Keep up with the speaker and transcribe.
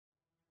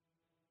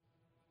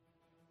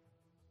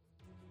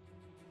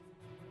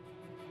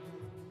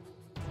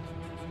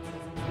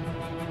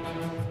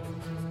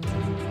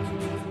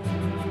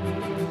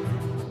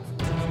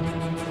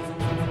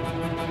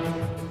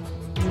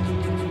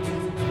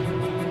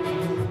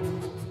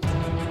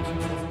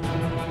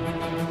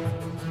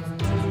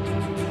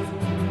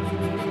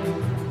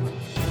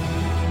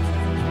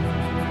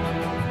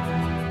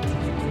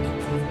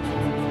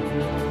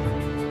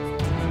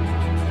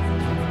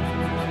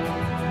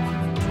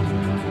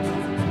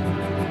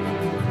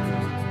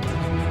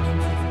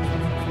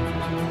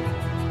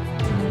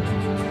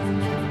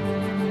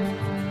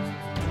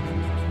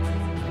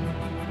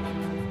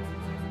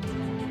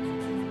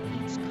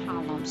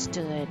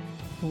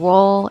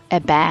royal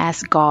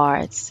Abbas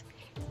guards,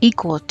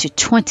 equal to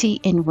 20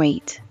 in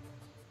weight.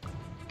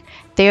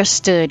 There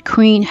stood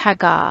Queen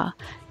Hagar,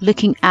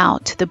 looking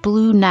out to the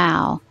blue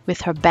Nile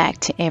with her back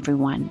to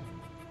everyone.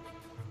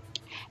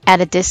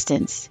 At a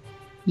distance,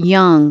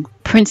 young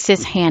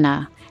Princess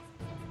Hannah,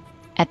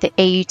 at the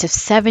age of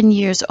 7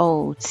 years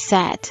old,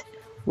 sat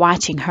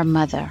watching her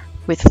mother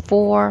with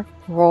 4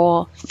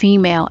 royal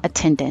female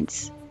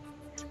attendants.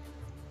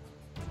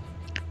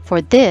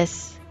 For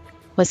this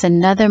was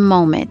another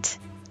moment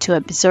to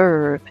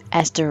observe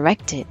as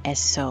directed as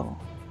so.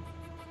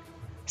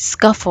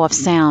 Scuffle of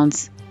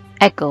sounds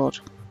echoed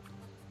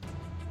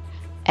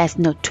as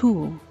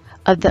Notul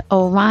of the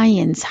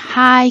Orion's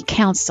High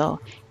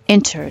Council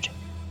entered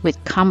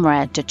with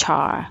Comrade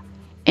Dachar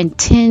and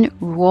 10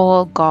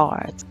 royal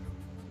guards.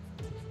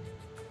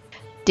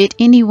 Did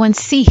anyone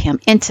see him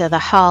enter the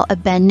hall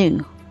of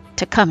Banu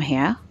to come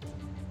here?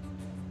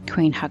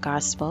 Queen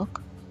Hagar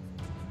spoke.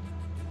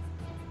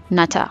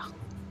 Nata,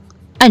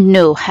 I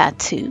know how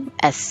to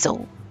as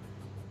so.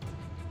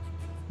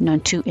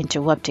 Notul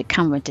interrupted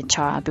Comrade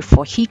Dachar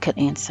before he could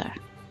answer.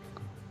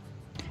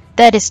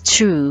 That is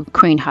true,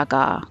 Queen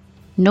Hagar.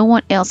 No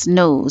one else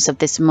knows of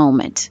this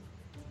moment,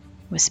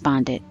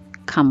 responded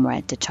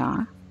Comrade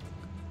Dachar.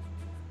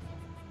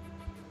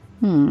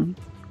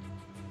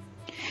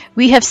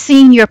 We have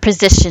seen your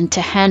position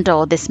to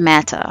handle this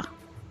matter.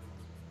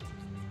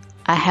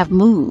 I have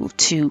moved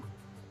to.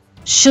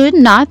 Should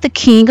not the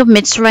king of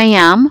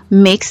Mitzrayim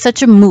make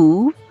such a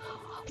move?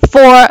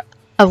 For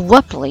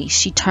abruptly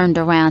she turned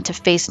around to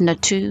face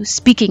Notul,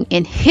 speaking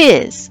in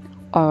his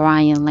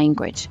Orion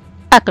language.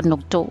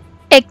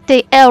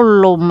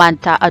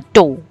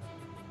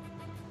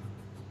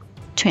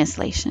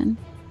 Translation.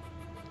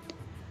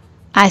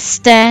 I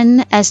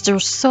stand as the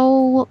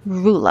sole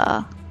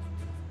ruler,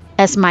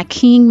 as my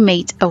king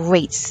mate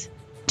awaits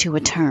to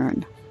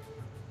return.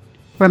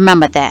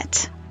 Remember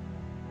that.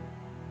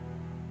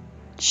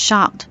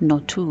 Shocked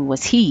Notul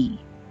was he.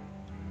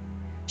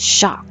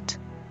 Shocked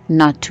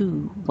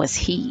Notul was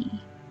he.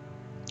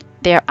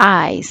 Their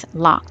eyes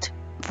locked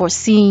for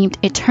seemed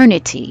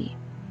eternity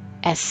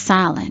as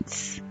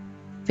silence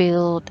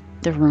filled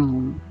the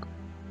room.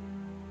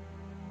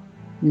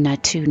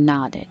 Notul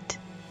nodded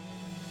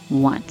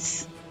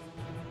once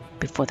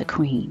before the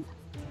queen.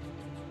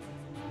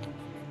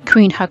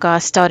 Queen Hagar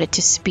started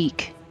to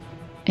speak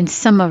in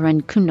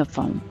Sumerian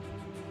cuneiform.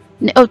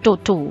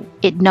 Neototu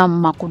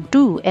idnam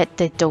makundu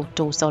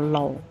etetoto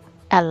solo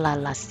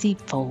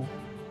alalasifo.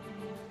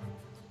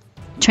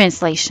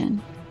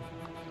 Translation.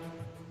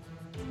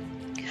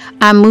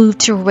 I move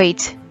to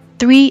wait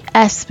 3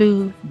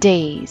 Aspu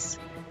days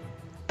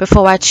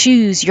before I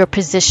choose your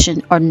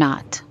position or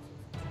not.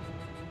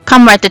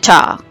 Comrade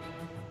Dachar,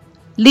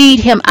 lead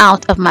him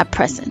out of my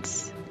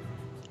presence.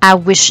 I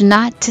wish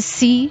not to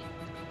see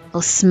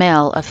or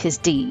smell of his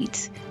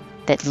deeds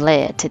that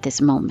led to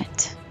this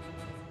moment.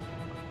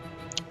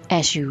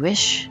 As you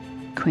wish,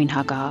 Queen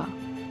Hagar,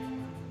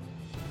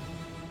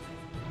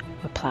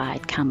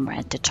 replied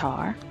Comrade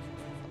Dachar.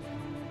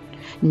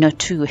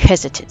 Notul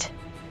hesitated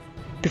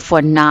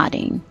before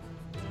nodding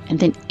and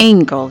then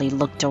angrily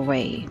looked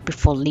away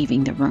before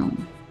leaving the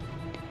room.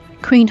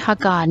 Queen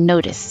Hagar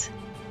noticed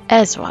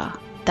Ezra,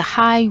 the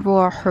high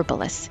royal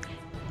herbalist,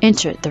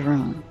 entered the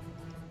room.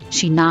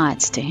 She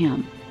nods to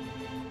him.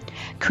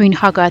 Queen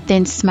Hagar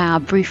then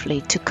smiled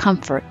briefly to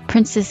comfort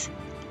Princess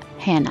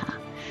Hannah,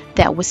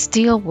 that was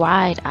still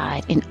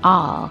wide-eyed in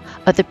awe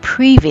of the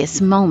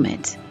previous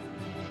moment.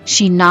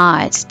 She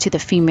nods to the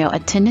female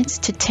attendants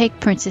to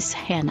take Princess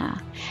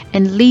Hannah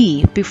and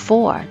leave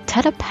before,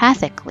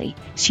 telepathically,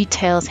 she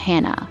tells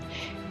Hannah,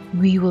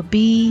 "We will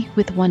be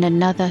with one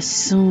another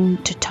soon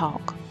to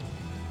talk."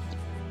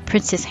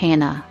 Princess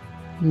Hannah,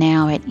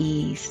 now at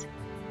ease,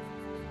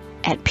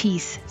 at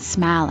peace,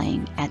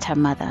 smiling at her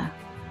mother,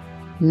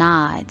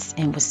 nods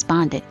and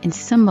responded in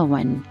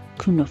Sumerian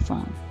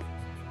cuneiform.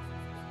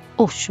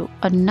 Osho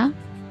Anna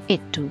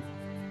Etu.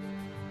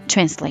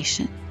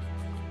 Translation.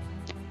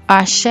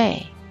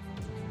 Ashe,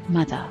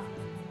 mother.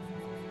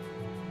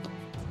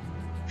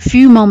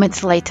 Few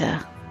moments later,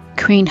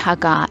 Queen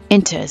Hagar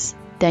enters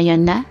the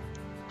Yana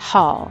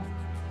Hall,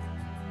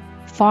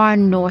 far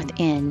north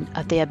end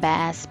of the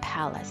Abbas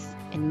Palace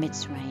in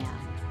Mitzrayim.